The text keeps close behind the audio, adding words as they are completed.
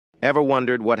Ever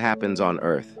wondered what happens on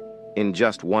Earth in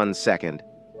just 1 second?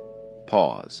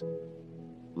 Pause.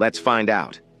 Let's find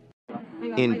out.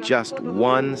 In just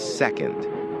 1 second,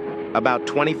 about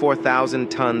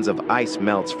 24,000 tons of ice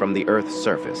melts from the Earth's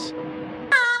surface.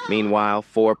 Meanwhile,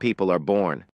 4 people are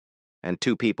born, and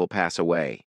 2 people pass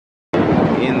away.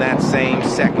 In that same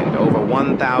second, over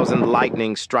 1,000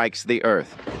 lightning strikes the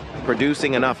Earth,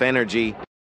 producing enough energy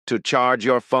to charge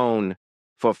your phone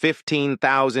for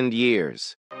 15,000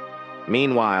 years.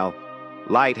 Meanwhile,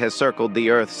 light has circled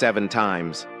the Earth 7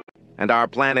 times, and our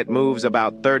planet moves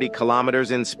about 30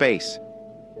 kilometers in space.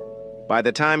 By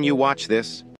the time you watch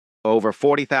this, over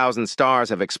 40,000 stars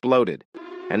have exploded,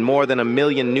 and more than 1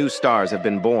 million new stars have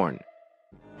been born.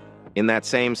 In that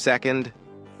same second,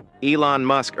 Elon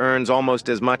Musk earns almost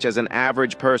as much as an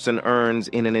average person earns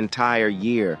in an entire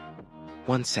year.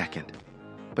 1 second,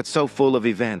 but so full of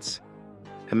events.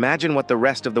 Imagine what the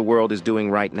rest of the world is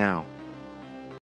doing right now.